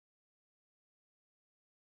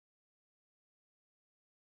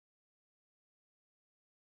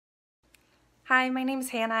Hi, my name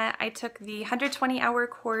is Hannah. I took the 120-hour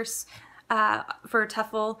course for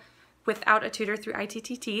TEFL without a tutor through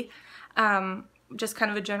ITTT. Just kind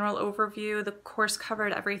of a general overview. The course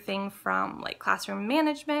covered everything from like classroom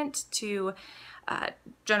management to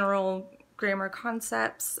general grammar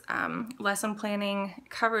concepts, lesson planning. It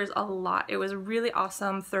covers a lot. It was really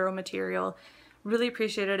awesome, thorough material. Really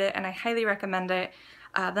appreciated it, and I highly recommend it.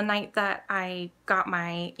 The night that I got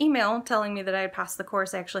my email telling me that I had passed the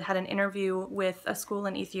course, I actually had an interview with a school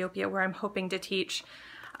in Ethiopia where I'm hoping to teach.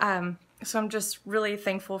 So I'm just really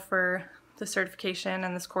thankful for the certification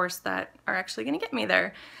and this course that are actually going to get me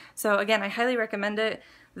there. So again, I highly recommend it.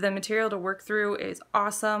 The material to work through is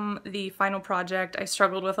awesome. The final project I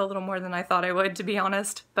struggled with a little more than I thought I would, to be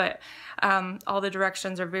honest, but all the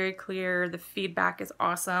directions are very clear. The feedback is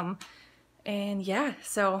awesome. And yeah,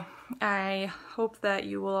 so I hope that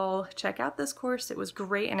you will all check out this course. It was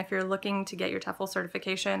great, and if you're looking to get your TEFL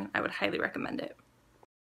certification, I would highly recommend it.